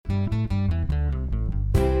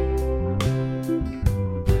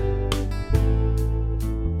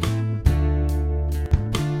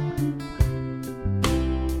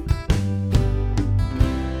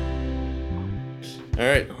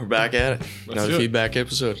back at it. Another feedback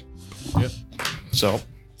episode. Yeah. So,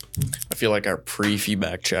 I feel like our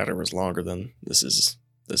pre-feedback chatter was longer than this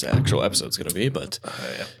actual episode's going to be, but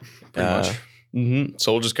Yeah, pretty much. Mm-hmm.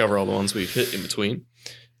 So we'll just cover all the ones we've hit in between.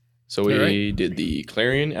 So we did the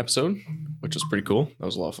Clarion episode, which was pretty cool. That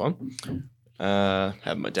was a lot of fun.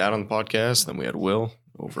 Had my dad on the podcast. Then we had Will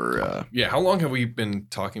over. How long have we been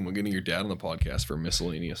talking about getting your dad on the podcast for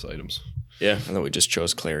miscellaneous items? Yeah, and then we just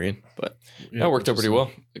chose Clarion, but that worked out pretty well.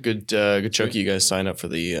 A good chunk of you guys signed up for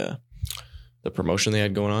the promotion they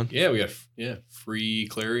had going on. Yeah, we got free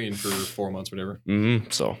Clarion for 4 months, whatever. Mm-hmm.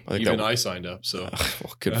 So I think I signed up. So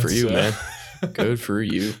well, good for you, man. Good for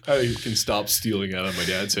you. I can stop stealing out of my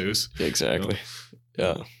dad's house. Exactly.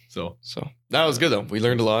 Yeah. So that was good though. We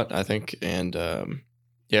learned a lot, I think, and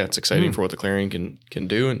it's exciting for what the Clarion can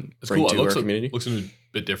do and bring to our community. Looks a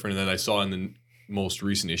bit different. And then I saw in the most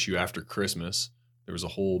recent issue after Christmas, there was a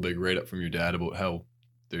whole big write up from your dad about how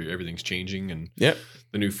everything's changing and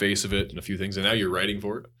the new face of it and a few things. And now you're writing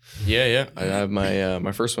for it. Yeah. I have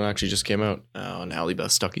my first one actually just came out on Allie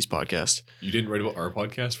Beth Stuckey's podcast. You didn't write about our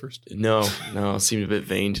podcast first? No. It seemed a bit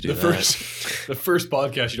vain to do that. The first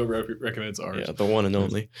podcast you don't recommend is ours. Yeah, the one and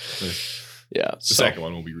only. Yeah. The second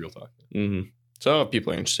one will be Real Talk. Mm-hmm. So if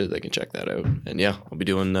people are interested, they can check that out. And I'll be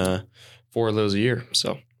doing 4 of those a year.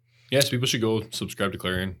 So yes, people should go subscribe to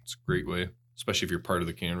Clarion. It's a great way, especially if you're part of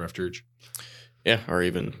the Canon Ref Church. Yeah, or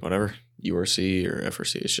even whatever, URC or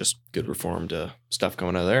FRC. It's just good reformed stuff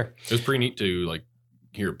coming out of there. It was pretty neat to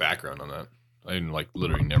hear a background on that. I didn't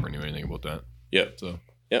literally never knew anything about that. Yeah. So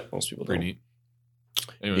most people pretty don't. Neat.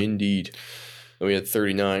 Anyway. Indeed. Then we had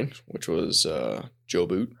 39, which was Joe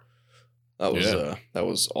Boot. That was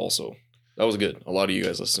good. A lot of you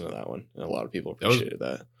guys listened to that one, and a lot of people appreciated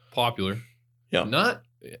that. Popular. Yeah. Not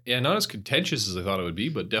as contentious as I thought it would be,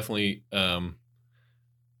 but definitely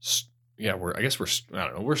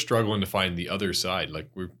we're struggling to find the other side.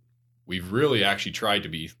 We've really actually tried to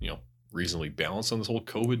be, reasonably balanced on this whole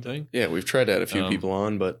COVID thing. Yeah, we've tried to add a few people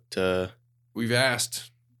on, but we've asked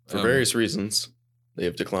for various reasons. They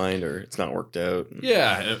have declined or it's not worked out.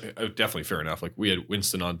 Yeah, definitely fair enough. We had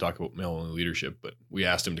Winston on to talk about male-only leadership, but we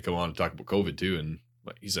asked him to come on to talk about COVID too. And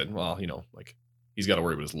he said, well, he's got to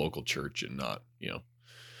worry about his local church and not,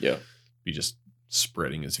 be just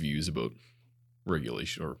spreading his views about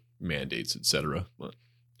regulation or mandates, etc. But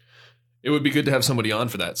it would be good to have somebody on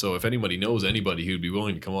for that. So if anybody knows anybody who'd be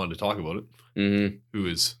willing to come on to talk about it, who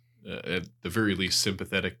is at the very least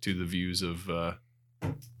sympathetic to the views of, I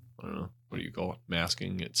don't know, what do you call it?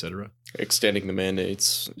 Masking, etc. Extending the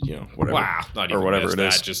mandates, whatever. Wow. Not even or whatever it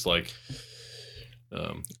is. Just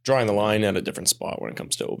drawing the line at a different spot when it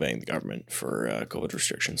comes to obeying the government for COVID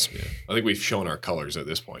restrictions. Yeah. I think we've shown our colors at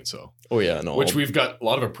this point. So. Oh yeah, no. Which we've got a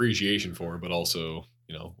lot of appreciation for, but also,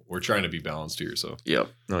 we're trying to be balanced here. So. Yeah.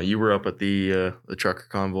 No, you were up at the trucker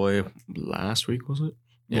convoy last week, was it?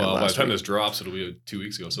 Yeah. Well, by the time this drops, it'll be 2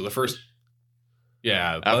 weeks ago. So the first.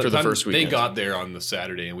 Yeah. After the first weekend. They got there on the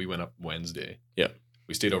Saturday and we went up Wednesday. Yeah.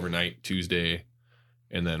 We stayed overnight Tuesday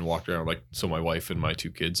and then walked around my wife and my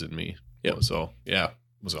 2 kids and me. Yeah. So it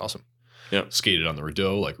was awesome. Yeah. Skated on the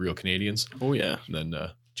Rideau like real Canadians. Oh yeah. And then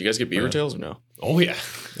did you guys get beaver tails or no? Oh yeah.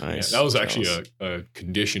 Nice. Yeah, that was actually a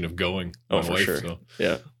condition of going. Oh, for sure. So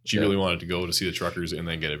yeah. She really wanted to go to see the truckers and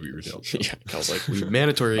then get a beaver tail. So. Yeah. I was like,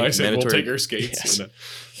 mandatory. I said, mandatory. we'll take our skates.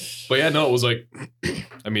 Yes. But it was like,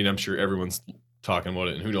 I'm sure everyone's talking about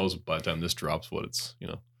it, and who knows by the time this drops what it's,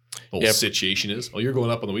 the whole situation is. Well, you're going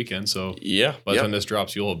up on the weekend, so by the time this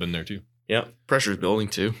drops, you'll have been there too. Yeah. Pressure's building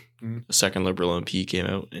too. Mm-hmm. A second Liberal MP came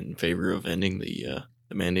out in favor of ending the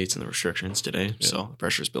mandates and the restrictions today. Yeah. So the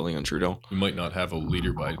pressure's building on Trudeau. We might not have a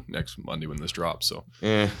leader by next Monday when this drops. So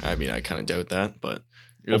I kind of doubt that, but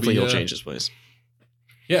hopefully he'll change his ways.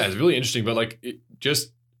 Yeah, it's really interesting, but it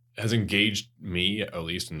just has engaged me at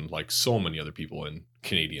least, and so many other people in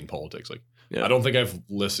Canadian politics. I don't think I've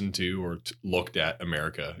listened to or looked at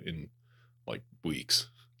America in weeks.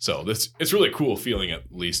 So it's really a cool feeling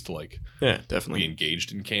at least to definitely be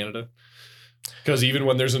engaged in Canada. Because even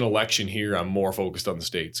when there's an election here, I'm more focused on the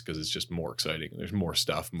States because it's just more exciting. There's more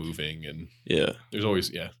stuff moving and there's always,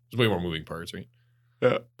 there's way more moving parts, right?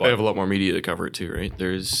 Yeah. But I have a lot more media to cover it too, right?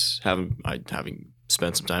 Having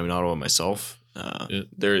spent some time in Ottawa myself,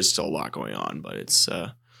 there is still a lot going on, but it's,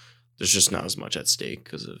 there's just not as much at stake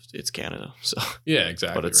because it's Canada. So yeah,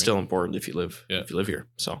 exactly. But it's still important if you live here.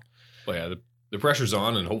 So, but the pressure's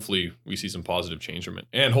on, and hopefully we see some positive change from it,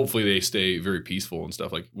 and hopefully they stay very peaceful and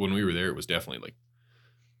stuff. When we were there, it was definitely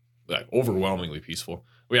overwhelmingly peaceful.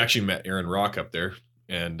 We actually met Aaron Rock up there,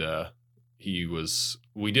 and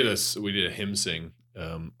we did a hymn sing.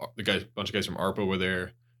 Bunch of guys from ARPA were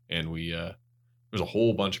there, and we there's a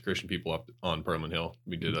whole bunch of Christian people up on Parliament Hill.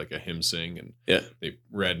 We did like a hymn sing, and they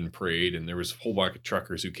read and prayed, and there was a whole bunch of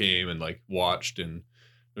truckers who came and like watched, and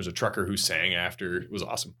there's a trucker who sang after. It was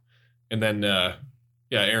awesome. And then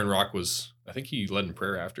Aaron Rock I think he led in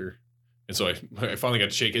prayer after. And so I finally got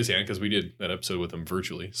to shake his hand because we did that episode with him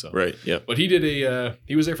virtually. So right, yeah. But he did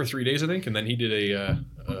he was there for 3 days, I think, and then he did a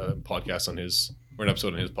podcast on an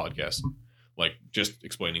episode on his podcast, like just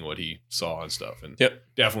explaining what he saw and stuff, and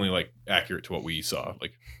definitely like accurate to what we saw.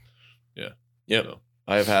 Like, yeah. So.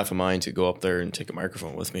 I have half a mind to go up there and take a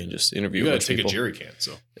microphone with me and just interview. You got to take people. A jerry can,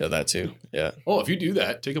 so yeah, that too. Yeah. Oh, if you do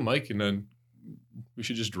that, take a mic and then we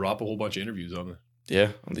should just drop a whole bunch of interviews on the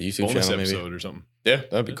YouTube bonus channel episode maybe. Or something. Yeah,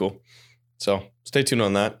 that'd be cool. So stay tuned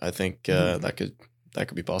on that. I think that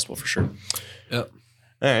could be possible for sure. Yeah.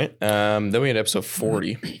 All right. Then we had episode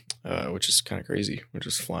 40, which is kind of crazy. We're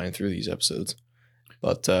just flying through these episodes.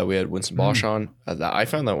 But we had Winston Bosch on. I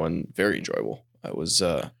found that one very enjoyable. It was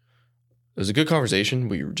a good conversation.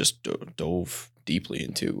 We just dove deeply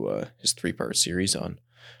into his 3-part series on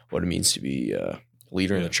what it means to be a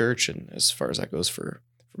leader in the church, and as far as that goes for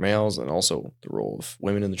males, and also the role of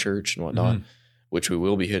women in the church and whatnot. Which we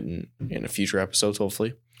will be hitting in a future episodes,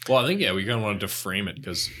 hopefully. Well, I think, we kind of wanted to frame it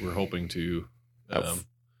because we're hoping to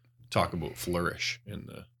talk about Flourish in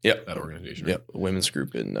that organization. Right? Yep, a women's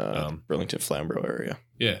group in Burlington, Flamborough area.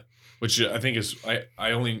 Yeah, which I think is,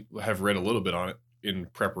 I only have read a little bit on it in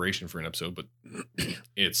preparation for an episode, but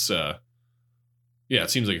it's, it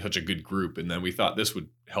seems like such a good group. And then we thought this would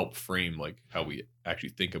help frame like how we actually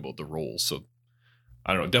think about the roles. So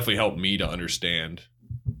I don't know, it definitely helped me to understand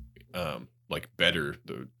like better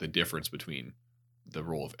the difference between the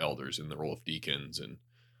role of elders and the role of deacons, and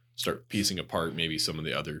start piecing apart maybe some of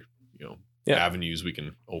the other, avenues we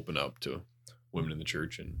can open up to women in the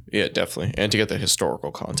church. And yeah, definitely. And to get the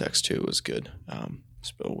historical context too was good.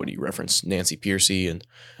 So when you reference Nancy Pearcey, and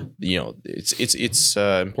it's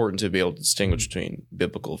important to be able to distinguish between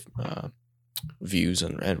biblical views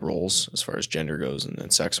and roles as far as gender goes,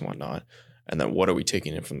 and sex and whatnot. And then what are we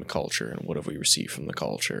taking in from the culture, and what have we received from the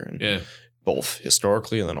culture, and both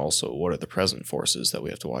historically, and then also what are the present forces that we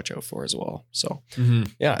have to watch out for as well. So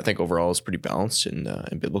I think overall it's pretty balanced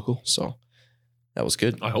and biblical. So that was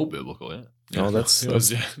good. I hope biblical. Yeah. No, that's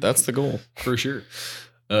the goal for sure.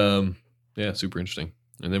 Super interesting.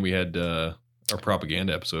 And then we had our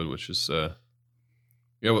propaganda episode, which is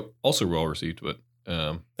also well received, but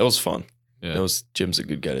that was fun. Yeah, Jim's a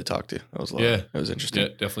good guy to talk to. That was that was interesting. Yeah,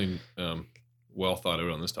 definitely well thought out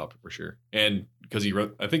on this topic for sure. And because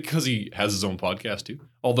he has his own podcast too.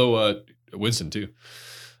 Although Winston too,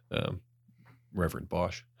 Reverend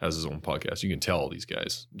Bosch has his own podcast. You can tell all these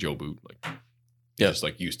guys, Joe Boot, like just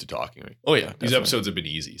like used to talking. Right? Oh yeah, these episodes have been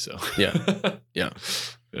easy. So yeah.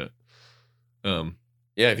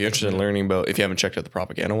 If you're interested in learning about, if you haven't checked out the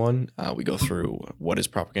propaganda one, we go through what is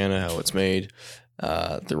propaganda, how it's made,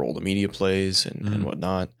 the role the media plays, and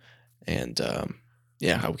whatnot, and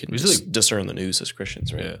how we can discern the news as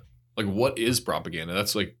Christians, right? Yeah, like what is propaganda?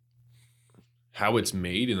 That's like how it's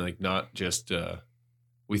made, and like not just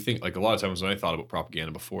we think like a lot of times when I thought about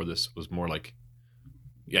propaganda before this was more like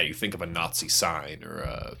you think of a Nazi sign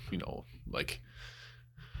or like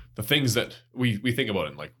the things that we think about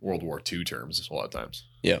in like World War II terms a lot of times.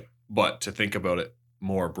 Yeah. But to think about it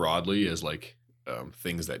more broadly as like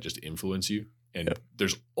things that just influence you. And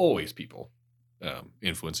there's always people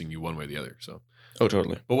influencing you one way or the other. So. Oh,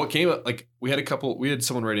 totally. But what came up, like we had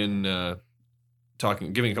someone write in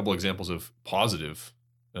giving a couple examples of positive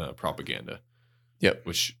propaganda. Yeah.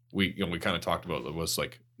 Which we kind of talked about. It was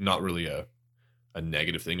like not really a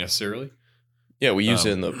negative thing necessarily. Yeah, we use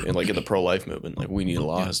it in the pro-life movement. Like We Need a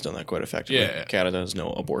Law has done that quite effectively. Yeah. Canada has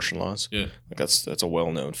no abortion laws. Yeah, like that's a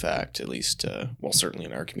well-known fact, at least. Certainly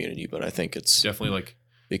in our community, but I think it's definitely like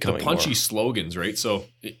becoming the punchy slogans, right? So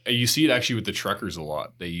you see it actually with the truckers a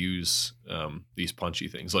lot. They use these punchy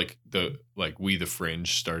things, like We the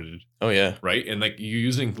Fringe started. Oh yeah, right. And like you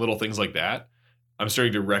using little things like that, I'm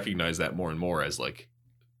starting to recognize that more and more as like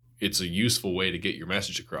it's a useful way to get your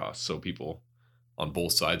message across. So people on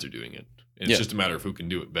both sides are doing it. And it's just a matter of who can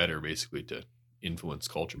do it better, basically, to influence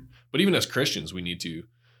culture. But even as Christians, we need to.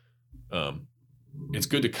 It's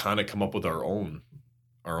good to kind of come up with our own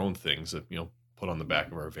things that put on the back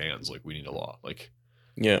of our vans. Like We Need a Law. Like,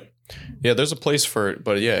 there's a place for it,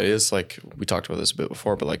 but it is like we talked about this a bit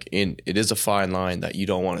before. But like it is a fine line that you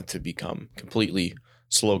don't want it to become completely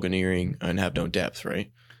sloganeering and have no depth,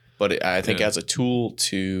 right? But I think as a tool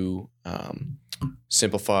to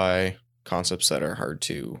simplify concepts that are hard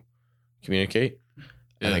to communicate.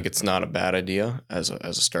 I think it's not a bad idea as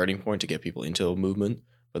a starting point to get people into a movement,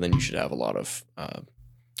 but then you should have a lot of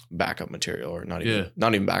backup material, or not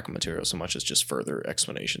even backup material so much as just further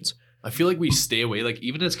explanations. I feel like we stay away, like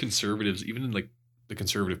even as conservatives, even in like the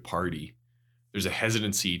Conservative Party, there's a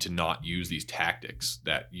hesitancy to not use these tactics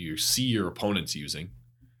that you see your opponents using.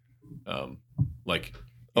 Like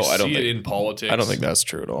I don't think it in politics. I don't think that's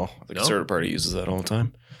true at all. The Conservative Party uses that all the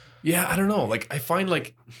time. Yeah, I don't know. Like I find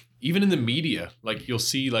like even in the media, like you'll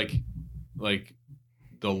see like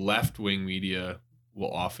the left-wing media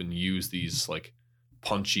will often use these like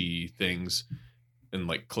punchy things and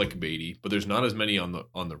like clickbaity, but there's not as many on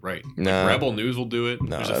the right. Like Rebel News will do it.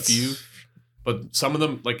 There's a few, but some of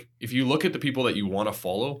them, like if you look at the people that you want to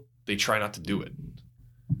follow, they try not to do it,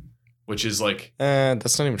 which is like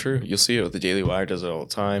that's not even true. You'll see it with the Daily Wire does it all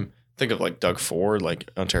the time. Think of like Doug Ford, like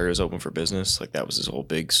Ontario's open for business. Like that was his whole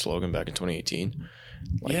big slogan back in 2018.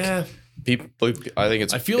 Like, yeah, people. I think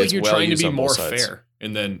it's. I feel like you're trying to be more fair,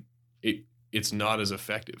 and then it's not as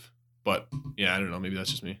effective. But yeah, I don't know. Maybe that's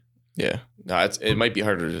just me. Yeah, no, it might be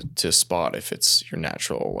harder to spot if it's your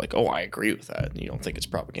natural, like, oh, I agree with that, and you don't think it's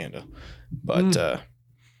propaganda, but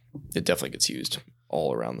it definitely gets used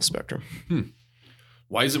all around the spectrum.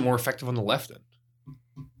 Why is it more effective on the left then?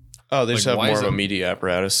 Oh, they just have more of a media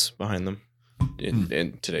apparatus behind them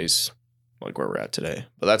in today's, like where we're at today.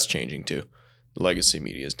 But that's changing too. The legacy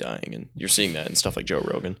media is dying, and you're seeing that in stuff like Joe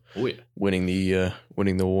Rogan. Oh yeah, winning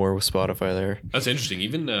the war with Spotify there. That's interesting.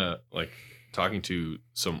 Even like talking to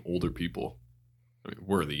some older people. I mean,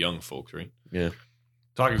 we're the young folks, right? Yeah.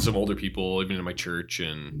 Talking to some older people, even in my church,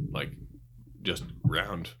 and like just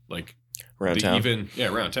around town.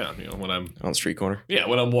 Around town. You know, when I'm on the street corner. Yeah,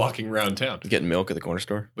 when I'm walking around town, getting milk at the corner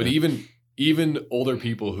store. But even older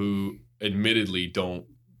people who admittedly don't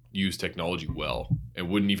use technology well and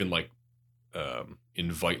wouldn't even like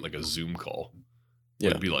invite like a Zoom call.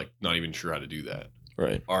 Would be like not even sure how to do that.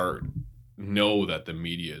 Right. Know that the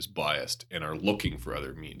media is biased and are looking for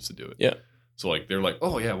other means to do it. Yeah. So like they're like,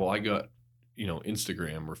 oh yeah, well I got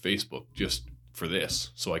Instagram or Facebook just for this,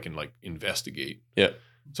 so I can like investigate. Yeah.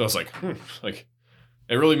 So I was like, like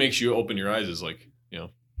it really makes you open your eyes as like,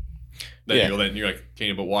 then you're like,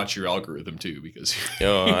 okay, but watch your algorithm too, because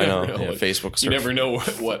I know. Like, Facebook. You never know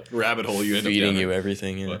what rabbit hole you end up feeding you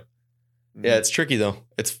everything. Yeah. Yeah, it's tricky though.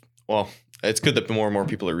 It's good that more and more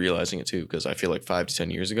people are realizing it too, because I feel like 5 to 10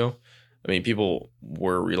 years ago, I mean, people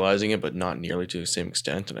were realizing it, but not nearly to the same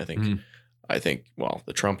extent. And I think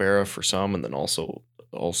the Trump era for some, and then also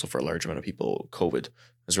for a large amount of people, COVID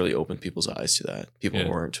has really opened people's eyes to that. People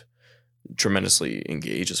weren't tremendously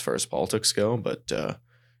engaged as far as politics go, but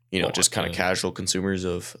just kind of casual consumers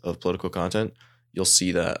of political content. You'll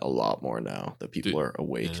see that a lot more now that people are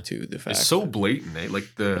awake to the fact. It's so blatant, eh?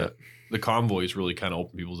 Like the convoys really kind of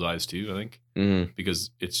open people's eyes too, I think,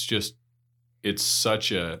 because it's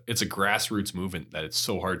such a grassroots movement that it's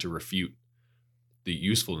so hard to refute the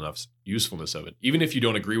usefulness of it. Even if you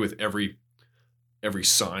don't agree with every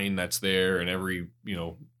sign that's there and every,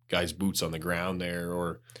 guy's boots on the ground there,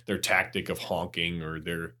 or their tactic of honking, or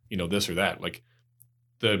their, this or that, like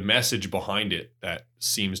the message behind it that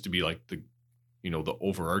seems to be like the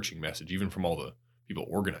overarching message, even from all the people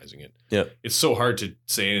organizing it. Yeah. It's so hard to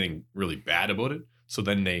say anything really bad about it. So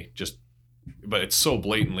then but it's so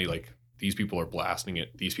blatantly like these people are blasting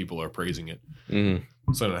it, these people are praising it.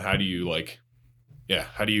 Mm-hmm. So then how do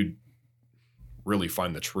you really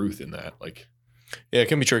find the truth in that? Like, yeah, it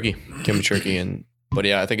can be tricky. But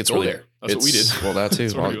yeah, I think it's really there. That's what we did. Well, that too.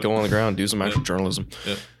 Go on the ground, do some actual journalism.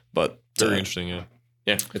 Yeah. But very interesting. Yeah.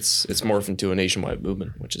 Yeah, it's morphed into a nationwide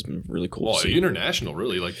movement, which has been really cool. Well, international,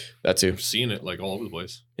 really, like that too. Seeing it like all over the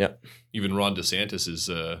place. Yeah, even Ron DeSantis is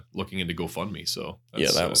looking into GoFundMe. So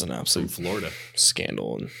that was an absolute Florida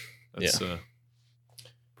scandal, and that's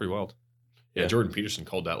pretty wild. Yeah, Jordan Peterson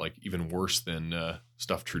called that like even worse than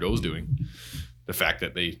stuff Trudeau's doing. The fact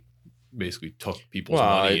that they basically took people's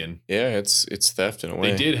money and it's theft in a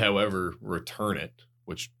way. They did, however, return it,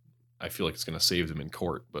 which I feel like it's going to save them in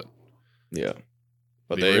court. But yeah.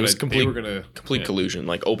 But it was complete collusion,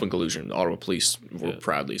 like open collusion. The Ottawa police were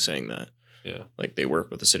proudly saying that. Yeah. Like they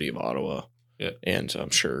work with the city of Ottawa. Yeah. And I'm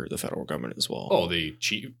sure the federal government as well. Oh, the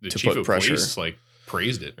chief of police like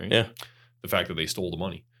praised it, right? Yeah. The fact that they stole the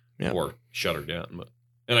money yeah. or shut her down.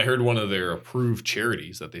 And I heard one of their approved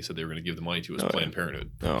charities that they said they were going to give the money to was Planned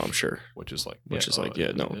Parenthood. Oh, I'm sure. Which is like,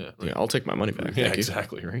 I'll take my money back. Yeah,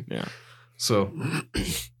 exactly. Right. Yeah. So,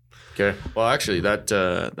 okay. Well, actually, that's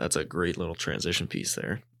a great little transition piece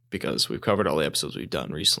there, because we've covered all the episodes we've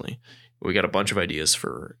done recently. We got a bunch of ideas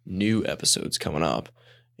for new episodes coming up,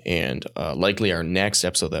 and likely our next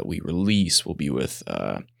episode that we release will be with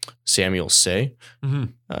Samuel Say.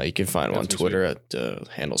 Mm-hmm. You can find him on Twitter at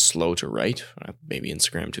handle Slow to Write, maybe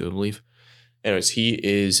Instagram too, I believe. anyways, he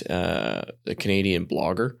is a Canadian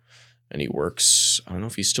blogger, and he works. I don't know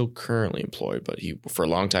if he's still currently employed, but for a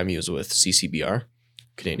long time he was with CCBR,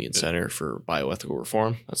 Canadian Center for Bioethical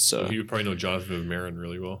Reform. That's so you would probably know Jonathan Marin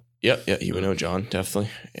really well. Yeah, he would know John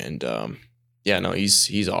definitely, and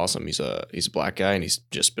he's awesome. He's a black guy, and he's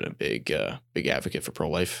just been a big advocate for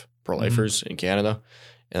pro-lifers in Canada.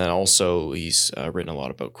 And then also he's written a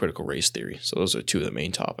lot about critical race theory. So those are two of the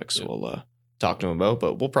main topics we'll talk to him about,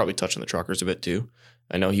 but we'll probably touch on the truckers a bit too.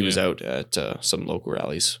 I know he was out at some local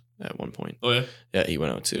rallies at one point. Oh, yeah? Yeah, he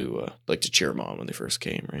went out to to cheer them on when they first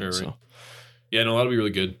came, right? Right. So. Yeah, no, that'll be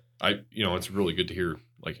really good. It's really good to hear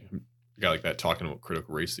like a guy like that talking about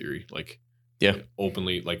critical race theory,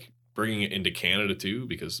 openly, like bringing it into Canada too,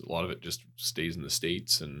 because a lot of it just stays in the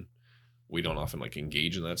States and we don't often like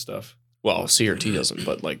engage in that stuff. Well, CRT doesn't,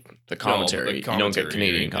 but like the commentary, you don't get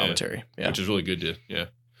Canadian commentary. Yeah. Which is really good to,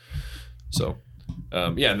 So,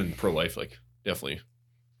 and then pro-life, like definitely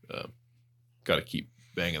got to keep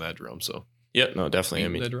banging that drum. So, yeah, no, definitely.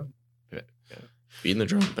 Beating that drum? Yeah. Beating the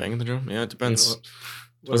drum, banging the drum. Yeah, it depends.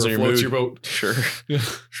 Whatever floats your boat. Sure.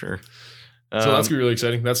 Sure. So that's going to be really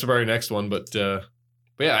exciting. That's our next one. But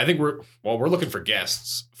yeah, I think we're looking for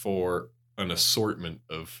guests for an assortment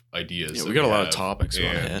of ideas. Yeah, we got a lot of topics.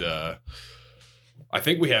 And I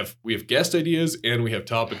think we have guest ideas and we have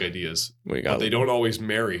topic ideas. But they don't always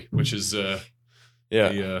marry, which is the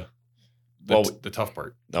tough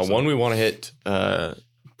part. Now, one we want to hit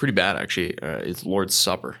pretty bad, actually, is Lord's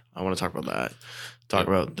Supper. I want to talk about that. Talk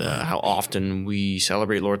about how often we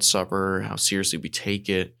celebrate Lord's Supper, how seriously we take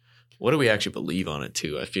it. What do we actually believe on it,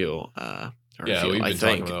 too? I feel. We've been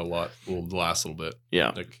talking about that a lot the last little bit.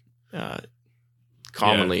 Yeah.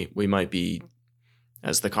 Commonly, we might be,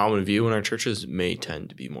 as the common view in our churches, may tend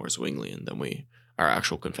to be more Zwinglian than our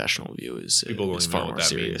actual confessional view is. People is far more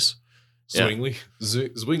serious.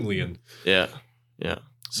 Zwinglian. Yeah.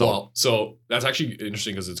 So that's actually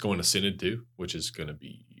interesting because it's going to Synod too, which is going to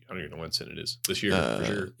be, I don't even know when Synod is this year for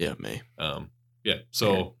sure. Yeah, May.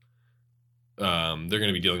 So they're going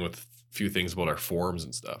to be dealing with a few things about our forms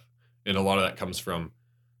and stuff. And a lot of that comes from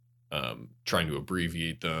trying to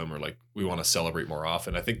abbreviate them or like we want to celebrate more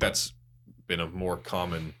often. I think that's been a more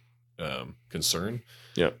common concern.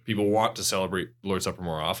 Yeah. People want to celebrate Lord's Supper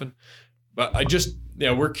more often. But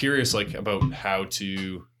we're curious like about how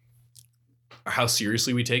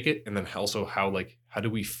seriously we take it, and then also how do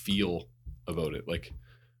we feel about it? Like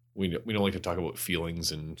we don't like to talk about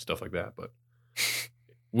feelings and stuff like that, but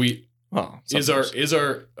is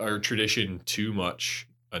our tradition too much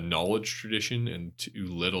a knowledge tradition and too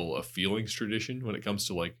little a feelings tradition when it comes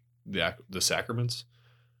to like the sacraments?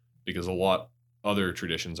 Because other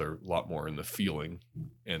traditions are a lot more in the feeling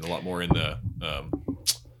and a lot more in the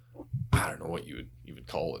I don't know what you would even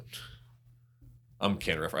call it. I'm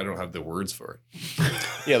Canada. I don't have the words for it.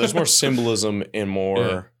 Yeah, there's more symbolism and more.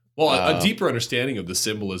 Yeah. Well, a deeper understanding of the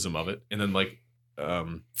symbolism of it, and then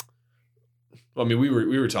we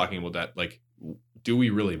were talking about that. Like, do we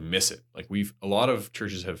really miss it? Like, a lot of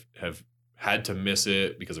churches have had to miss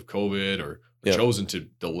it because of COVID, or chosen to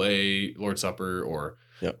delay Lord's Supper, or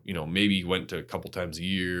maybe went to a couple times a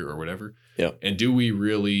year or whatever. Yeah. And do we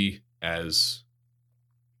really, as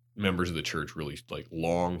members of the church, really like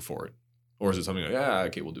long for it? Or is it something like,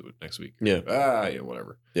 okay, we'll do it next week. Yeah.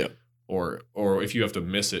 Whatever. Yeah. Or if you have to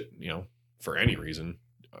miss it, for any reason,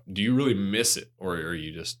 do you really miss it? Or are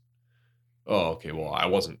you just, okay, well, I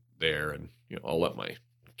wasn't there, and I'll let my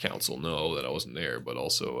council know that I wasn't there, but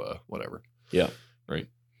also whatever. Yeah. Right.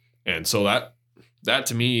 And so that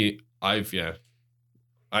to me, I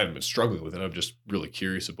haven't been struggling with it. I'm just really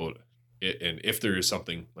curious about it, and if there is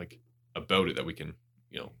something like about it that we can,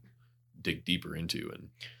 dig deeper into. And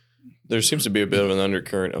there seems to be a bit of an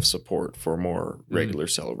undercurrent of support for more regular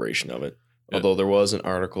celebration of it. Yeah. Although there was an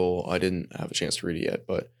article, I didn't have a chance to read it yet,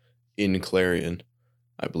 but in Clarion,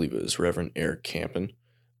 I believe it was Reverend Eric Campen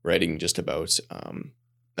writing just about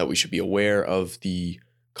that we should be aware of the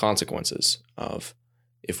consequences of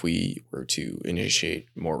if we were to initiate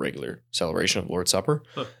more regular celebration of Lord's Supper.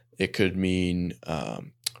 Huh. It could mean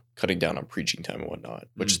cutting down on preaching time and whatnot,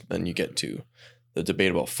 which then you get to the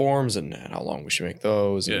debate about forms and how long we should make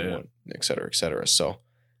those, and et cetera, et cetera. So,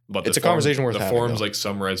 but it's a conversation worth having. The forms like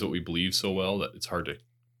summarize what we believe so well that it's hard to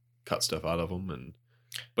cut stuff out of them. And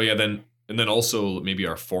then also maybe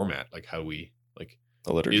our format, like how we like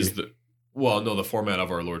the liturgy the format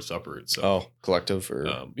of our Lord's Supper itself. Oh, collective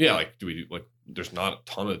or like do we do like? There's not a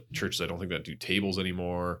ton of churches I don't think that do tables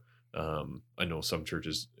anymore. I know some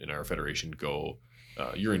churches in our federation go.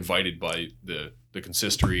 You're invited by the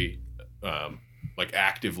consistory. Like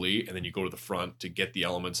actively, and then you go to the front to get the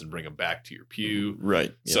elements and bring them back to your pew.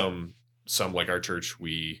 Right. Yeah. some, like our church,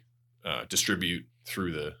 we distribute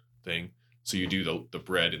through the thing. So you do the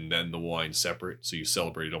bread and then the wine separate. So you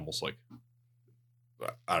celebrate it almost like,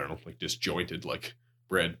 I don't know, like disjointed, like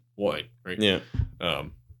bread, wine, right? Yeah.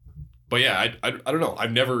 But yeah, I don't know.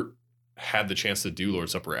 I've never had the chance to do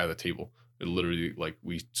Lord's Supper at the table. It literally, like,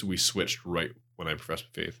 we switched right when I professed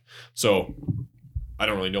my faith. So I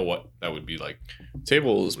don't really know what that would be like.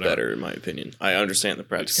 Table is better, in my opinion. I understand the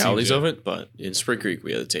practicalities of it, but in Spring Creek,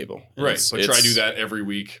 we had a table. Right. But try to do that every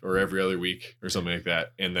week or every other week or something like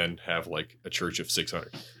that, and then have like a church of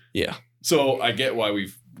 600. Yeah. So I get why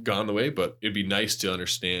we've gone the way, but it'd be nice to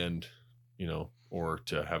understand, or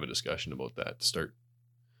to have a discussion about that to start,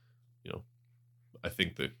 I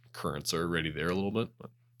think the currents are already there a little bit.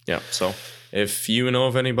 But. Yeah. So if you know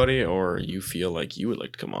of anybody or you feel like you would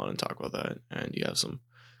like to come on and talk about that and you have some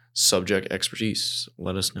subject expertise,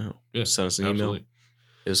 let us know. Yeah, send us an email. Hit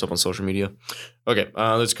us up on social media. Okay.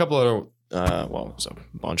 There's a couple other, there's a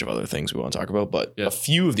bunch of other things we want to talk about, but a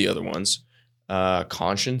few of the other ones,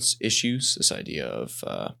 conscience issues, this idea of,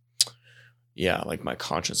 like my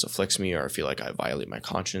conscience afflicts me, or I feel like I violate my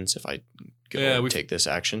conscience if I take this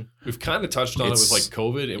action. We've kind of touched on it with like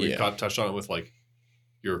COVID, and we've touched on it with like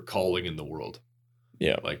your calling in the world.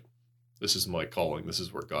 Yeah. Like, this is my calling. This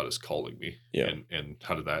is where God is calling me. Yeah. And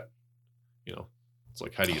how did that, it's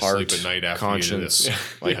like, how do you sleep at night after conscience, you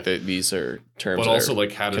do this? These are terms. But also,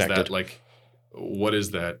 like, how does connected. that, like, what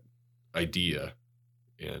is that idea?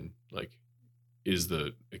 And like, is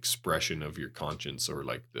the expression of your conscience, or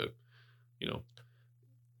like the,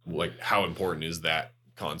 like, how important is that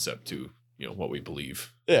concept to, what we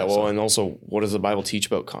believe? Yeah. Well, and also, what does the Bible teach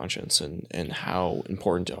about conscience, and how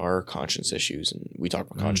important are conscience issues? And we talk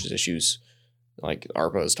about conscience issues, like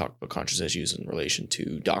ARPA has talked about conscience issues in relation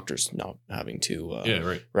to doctors not having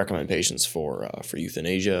to recommend patients for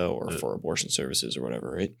euthanasia or for abortion services or whatever,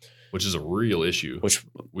 right? Which is a real issue. Which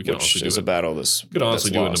we can also is a battle. This we could honestly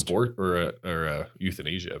do an abort or a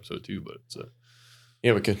euthanasia episode too, but it's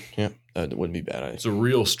we could. Yeah, that wouldn't be bad. It's a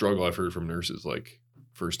real struggle I've heard from nurses, like,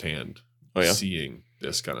 firsthand. Seeing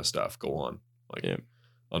this kind of stuff go on, like,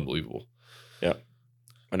 unbelievable. Yeah.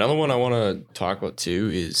 Another one I want to talk about too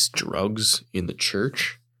is drugs in the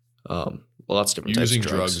church. Lots of different types of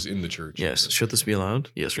drugs in the church. Yes. Should this be allowed?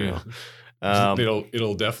 Yes or no?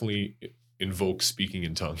 It'll definitely invoke speaking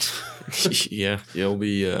in tongues. Yeah, it'll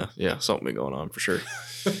be something going on for sure.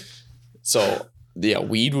 So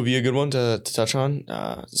weed would be a good one to touch on,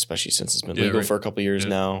 especially since it's been legal for a couple of years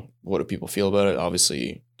now. What do people feel about it?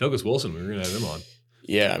 Obviously, Douglas Wilson, we were gonna have him on.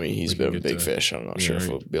 Yeah, I mean, he's a bit of a big fish. I'm not sure if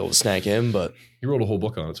we'll be able to snag him, but he wrote a whole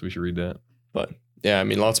book on it, so we should read that. But yeah, I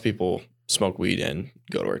mean, lots of people smoke weed and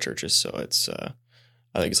go to our churches, so it's I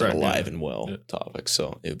think it's an alive and well topic.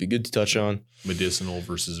 So it would be good to touch on medicinal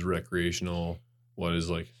versus recreational. What is,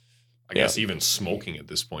 like, I guess even smoking at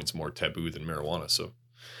this point is more taboo than marijuana. So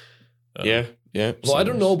yeah. Well, I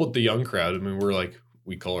don't know about the young crowd. I mean,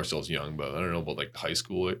 we call ourselves young, but I don't know about like the high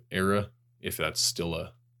school era, if that's still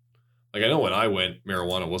a, like, I know when I went,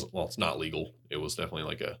 marijuana wasn't, well, it's not legal. It was definitely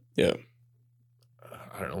like a,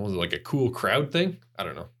 I don't know, was it like a cool crowd thing? I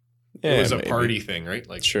don't know. Yeah, it was a party thing, right?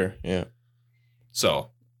 Like, sure. Yeah. So,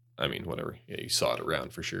 I mean, whatever. Yeah, you saw it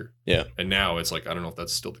around for sure. Yeah. And now it's like, I don't know if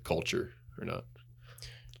that's still the culture or not.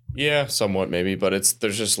 Yeah, somewhat maybe, but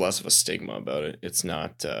there's just less of a stigma about it. It's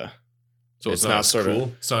not, so it's not sort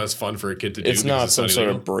cool. It's not as fun for a kid to do. It's not some sort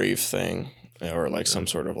of brave thing or like some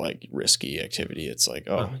sort of like risky activity. It's like,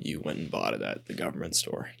 you went and bought it at the government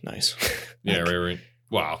store. Nice. Yeah, right.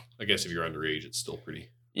 Wow. I guess if you're underage, it's still pretty.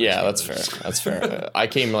 Yeah, that's fair. That's fair. I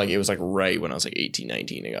came it was like right when I was like 18,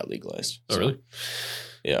 19, it got legalized. Oh, really?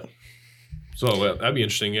 Yeah. So that'd be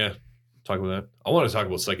interesting. Yeah. Talk about that. I want to talk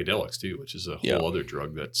about psychedelics too, which is a whole other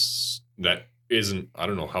drug that isn't, I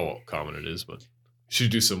don't know how common it is, but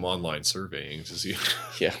should do some online surveying to see.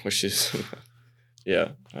 Yeah, which is,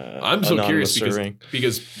 I'm so curious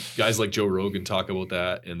because guys like Joe Rogan talk about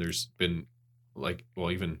that, and there's been like, well,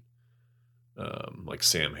 even like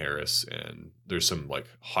Sam Harris, and there's some like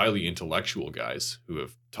highly intellectual guys who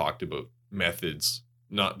have talked about methods,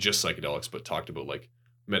 not just psychedelics, but talked about like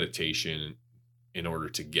meditation in order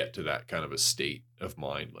to get to that kind of a state of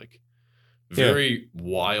mind, like very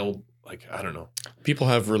wild. Like, I don't know. People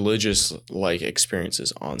have religious like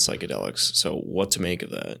experiences on psychedelics. So what to make of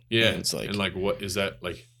that? Yeah. And it's like, and like, what is that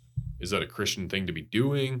like? Is that a Christian thing to be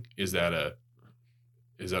doing? Is that a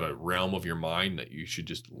realm of your mind that you should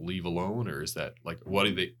just leave alone? Or is that like, what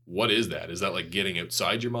is that? Is that like getting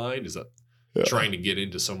outside your mind? Is that trying to get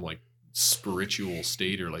into some like spiritual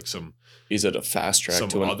state, or like some, is it a fast track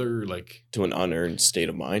to an unearned state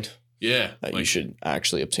of mind? Yeah. That you should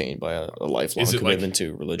actually obtain by a lifelong commitment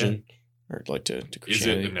to religion. or like to Is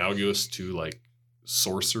Christianity. it analogous to like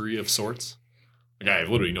sorcery of sorts? Like I have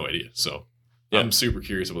literally no idea. So I'm super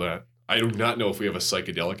curious about that. I do not know if we have a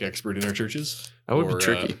psychedelic expert in our churches. That would be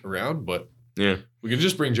tricky around, but yeah, we can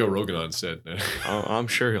just bring Joe Rogan on instead. I'm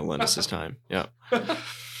sure he'll lend us his time. Yeah.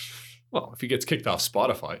 Well, if he gets kicked off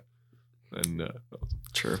Spotify, then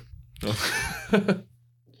sure.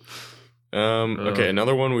 Okay,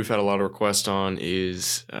 another one we've had a lot of requests on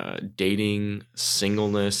is dating,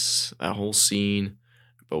 singleness, that whole scene.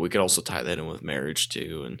 But we could also tie that in with marriage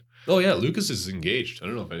too. And oh yeah, Lucas is engaged. I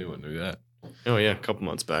don't know if anyone knew that. Oh yeah, a couple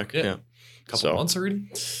months back. Yeah. Couple months already?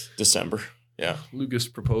 December. Yeah. Lucas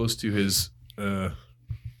proposed to his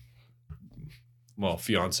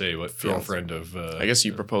fiance, girlfriend of I guess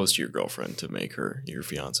you proposed to your girlfriend to make her your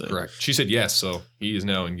fiance. Correct. She said yes, so he is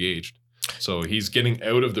now engaged. So he's getting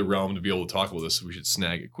out of the realm to be able to talk about this, so we should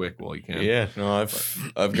snag it quick while you can. Yeah. No,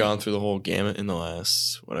 I've gone through the whole gamut in the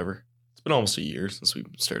last whatever. It's been almost a year since we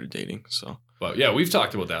started dating. So but yeah, we've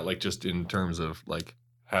talked about that, like just in terms of like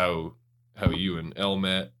how you and Elle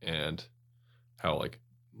met and how like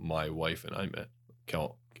my wife and I met.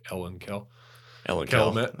 Ellen Kel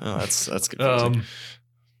met. Oh, that's confusing.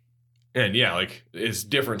 And yeah, like it's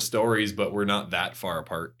different stories, but we're not that far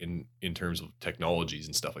apart in terms of technologies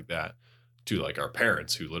and stuff like that. To like our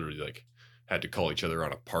parents who literally like had to call each other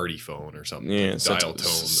on a party phone or something. Yeah, like dial tone.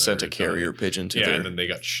 Sent a carrier pigeon to their and then they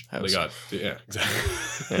got exactly. Yeah,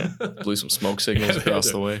 blew some smoke signals across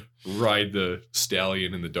the way. Ride the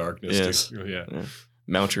stallion in the darkness. Yes. Yeah.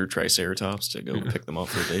 Mount your Triceratops to go pick them up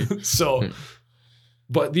for a date. So,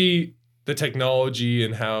 but the technology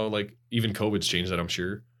and how like even COVID's changed that, I'm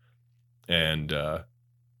sure. And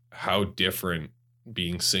how different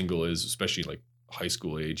being single is, especially like high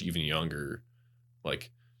school age, even younger,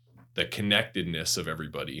 like the connectedness of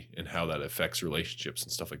everybody and how that affects relationships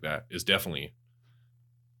and stuff like that is definitely,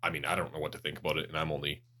 I mean, I don't know what to think about it. And I'm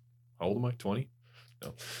only, how old am I? 20?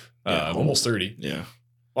 No. I'm almost 30. Yeah.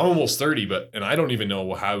 I'm almost 30, and I don't even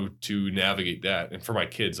know how to navigate that. And for my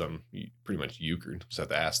kids, I'm pretty much euchred. Just have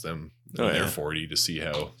to ask them when they're 40 to see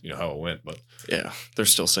how it went. But yeah, they're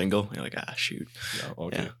still single. You're like, shoot. Yeah,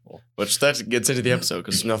 okay. Yeah. Well, which that gets into the episode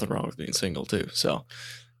because there's nothing wrong with being single too. So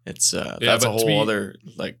it's that's a whole other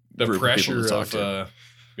like the group pressure of, people to talk to.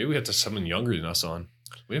 Maybe we have to someone younger than us on.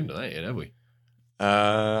 We haven't done that yet, have we?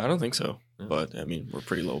 I don't think so. Yeah. But I mean, we're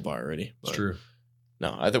pretty low bar already. It's true.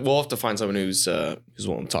 No, I think we'll have to find someone who's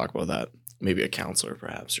willing to talk about that. Maybe a counselor,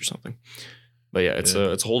 perhaps, or something. But yeah, it's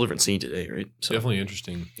a whole different scene today, right? So. Definitely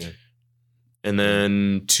interesting. Yeah. And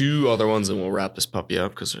then 2 other ones, and we'll wrap this puppy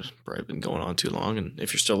up because it's probably been going on too long. And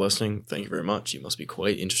if you're still listening, thank you very much. You must be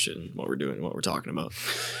quite interested in what we're doing and what we're talking about.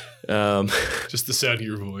 Just the sound of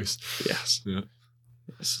your voice. Yes. Yeah.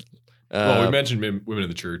 Yes. Well, we mentioned women in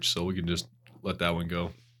the church, so we can just let that one go.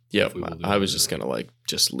 Yeah, I was just gonna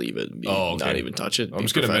just leave it and not even touch it. I'm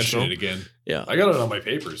just gonna mention it again. Yeah, I got it on my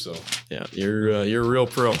paper, so yeah, you're a real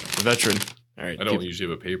pro, a veteran. All right, I don't usually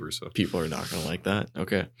have a paper, so people are not gonna like that.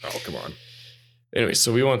 Okay. Oh, come on. Anyway,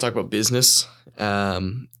 so we want to talk about business.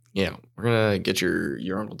 Yeah, we're gonna get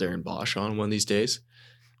your Uncle Darren Bosch on one of these days.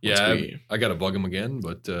 Yeah, I gotta bug him again,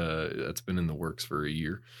 but that's been in the works for a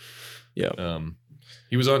year. Yeah.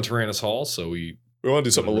 He was on Tyrannus Hall, so we want to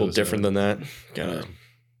do something a little different than that.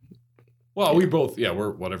 Well, we both,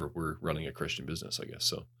 we're running a Christian business, I guess.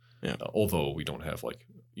 So, yeah. Although we don't have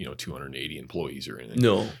 280 employees or anything.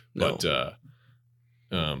 No. But, to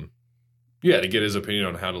get his opinion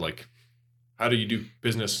on how do you do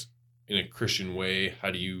business in a Christian way?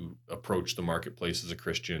 How do you approach the marketplace as a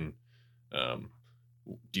Christian?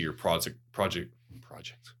 Do your products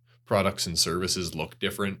and services look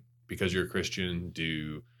different because you're a Christian?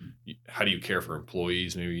 How do you care for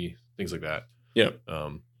employees? Maybe things like that. Yeah.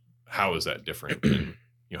 How is that different? And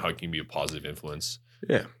how can you be a positive influence?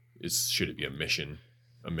 Yeah. Should it be a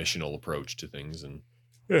missional approach to things? And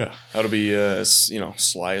how to be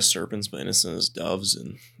sly as serpents but innocent as doves,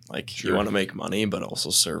 and you want to make money but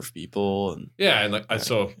also serve people, and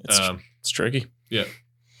it's tricky. Yeah.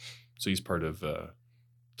 So he's part of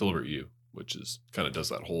Deliberate You, which is kind of does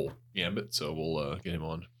that whole gambit. So we'll get him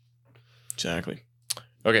on. Exactly.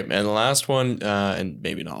 Okay, man. The last one, and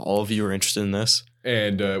maybe not all of you are interested in this.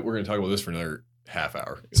 And we're going to talk about this for another half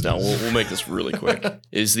hour. No, we'll make this really quick.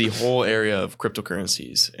 Is the whole area of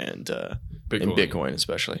cryptocurrencies and Bitcoin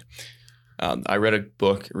especially. I read a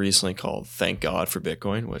book recently called Thank God for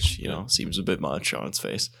Bitcoin, which seems a bit much on its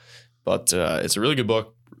face, but it's a really good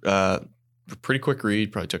book. Pretty quick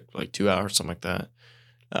read. Probably took 2 hours, something like that.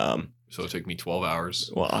 So it took me 12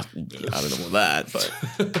 hours. Well, I don't know about that,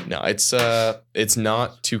 but no, it's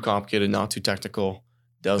not too complicated, not too technical.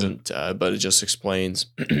 Doesn't, but it just explains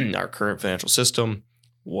our current financial system,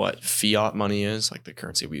 what fiat money is, like the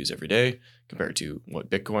currency we use every day, compared to what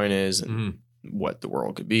Bitcoin is and what the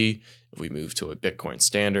world could be if we move to a Bitcoin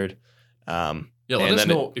standard. Let us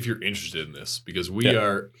know if you're interested in this, because we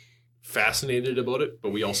are fascinated about it,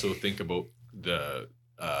 but we also think about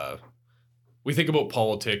we think about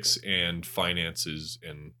politics and finances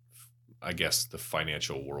and I guess the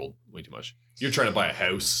financial world way too much. You're trying to buy a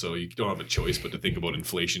house, so you don't have a choice but to think about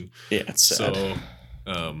inflation. Yeah, it's sad. So,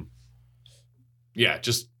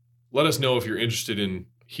 just let us know if you're interested in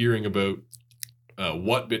hearing about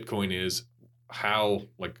what Bitcoin is, how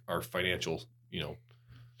like our financial,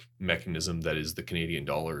 mechanism that is the Canadian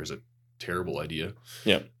dollar is a terrible idea.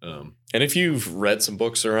 Yeah. And if you've read some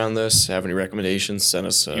books around this, have any recommendations, send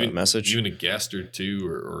us a message. Even a guest or two,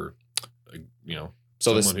 or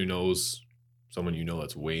someone who knows someone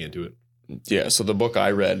that's way into it. Yeah. So the book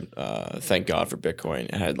I read, Thank God for Bitcoin,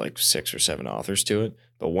 it had like 6 or 7 authors to it.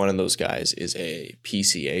 But one of those guys is a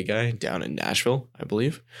PCA guy down in Nashville, I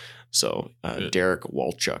believe. So Derek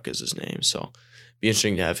Walchuk is his name. So be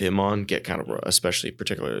interesting to have him on, get kind of especially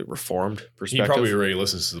particularly reformed perspective. He probably already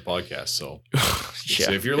listens to the podcast. So,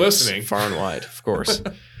 so if you're listening far and wide, of course.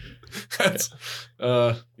 That's,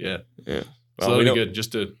 yeah. Well, so that'd be good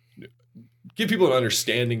just to give people an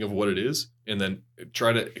understanding of what it is and then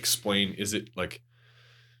try to explain, is it like,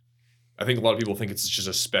 I think a lot of people think it's just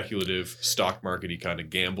a speculative stock market-y kind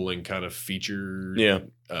of gambling kind of feature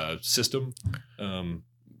system.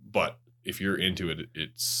 But if you're into it,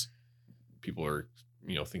 it's people are,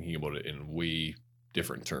 thinking about it in way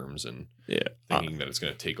different terms and thinking that it's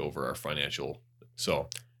going to take over our financial. So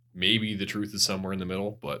maybe the truth is somewhere in the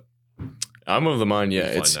middle, but I'm of the mind,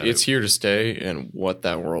 it's here to stay, and what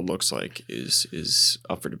that world looks like is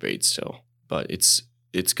up for debate still. But it's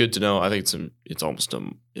good to know. I think it's almost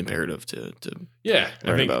imperative to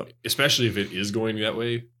learn about. Especially if it is going that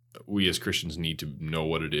way, we as Christians need to know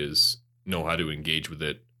what it is, know how to engage with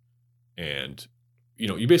it, and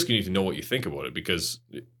you basically need to know what you think about it, because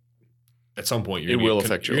at some point you're going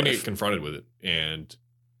to get confronted with it, and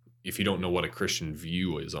if you don't know what a Christian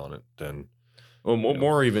view is on it, then. Well,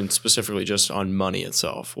 more even specifically just on money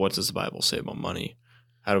itself. What does the Bible say about money?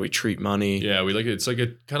 How do we treat money? Yeah, we like it. It's like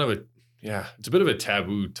a kind of it's a bit of a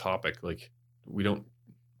taboo topic. Like we don't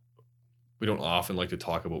often like to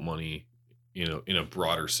talk about money, in a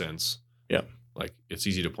broader sense. Yeah. Like it's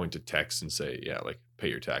easy to point to text and say, like pay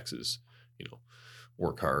your taxes,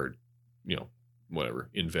 work hard, whatever,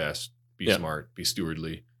 invest, be smart, be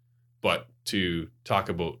stewardly. But to talk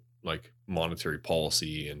about like monetary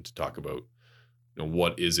policy and to talk about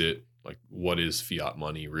what is it, like what is fiat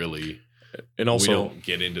money really, and also we don't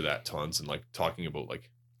get into that tons, and like talking about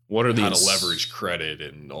like what are how to leverage credit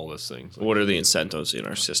and all those things. What are the incentives in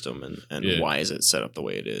our system, and why is it set up the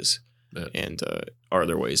way it is, and are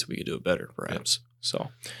there ways we could do it better perhaps? So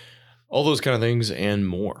all those kind of things and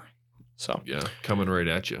more. So coming right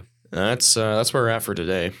at you. That's where we're at for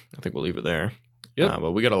today. I think we'll leave it there.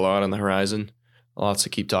 But we got a lot on the horizon, lots to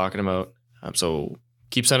keep talking about. So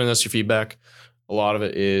keep sending us your feedback. A lot of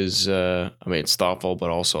it is, it's thoughtful, but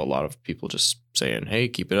also a lot of people just saying, hey,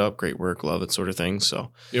 keep it up. Great work. Love it, sort of thing.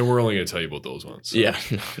 So we're only going to tell you about those ones. So. Yeah.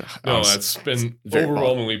 No, that's been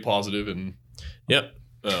overwhelmingly positive. And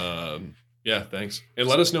thanks. And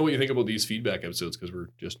let us know what you think about these feedback episodes, because we're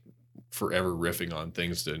just forever riffing on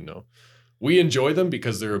things to know. We enjoy them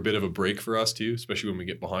because they're a bit of a break for us too, especially when we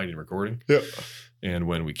get behind in recording. Yeah. And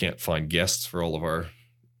when we can't find guests for all of our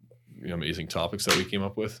amazing topics that we came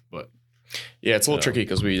up with. But yeah, it's a little tricky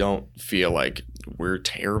because we don't feel like we're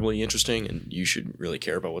terribly interesting and you should really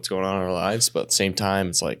care about what's going on in our lives. But at the same time,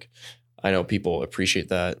 it's like, I know people appreciate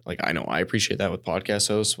that. Like, I know I appreciate that with podcast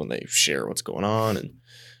hosts when they share what's going on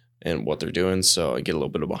and what they're doing. So I get a little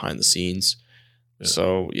bit of behind the scenes. Yeah.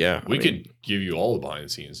 So we could give you all the behind the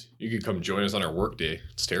scenes. You could come join us on our work day.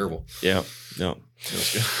 It's terrible. Yeah, no,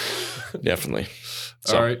 definitely.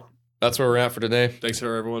 So, all right. That's where we're at for today. Thanks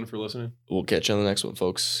for everyone for listening. We'll catch you on the next one,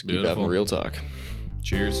 folks. Keep having real talk.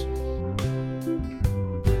 Cheers.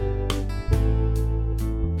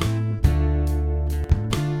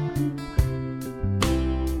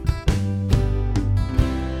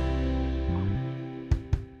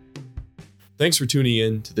 Thanks for tuning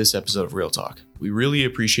in to this episode of Real Talk. We really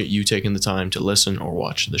appreciate you taking the time to listen or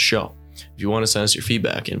watch the show. If you want to send us your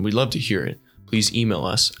feedback, and we'd love to hear it, please email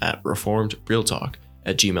us at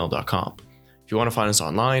reformedrealtalk@gmail.com. If you want to find us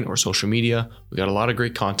online or social media, we got a lot of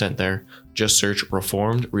great content there. Just search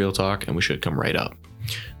Reformed Real Talk and we should come right up.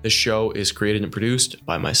 This show is created and produced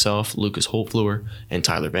by myself, Lucas Holtfluer, and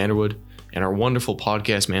Tyler Vanderwood. And our wonderful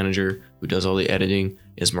podcast manager who does all the editing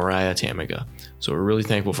is Mariah Tamiga. So we're really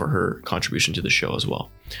thankful for her contribution to the show as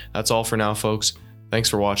well. That's all for now, folks. Thanks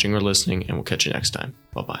for watching or listening, and we'll catch you next time.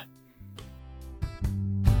 Bye-bye.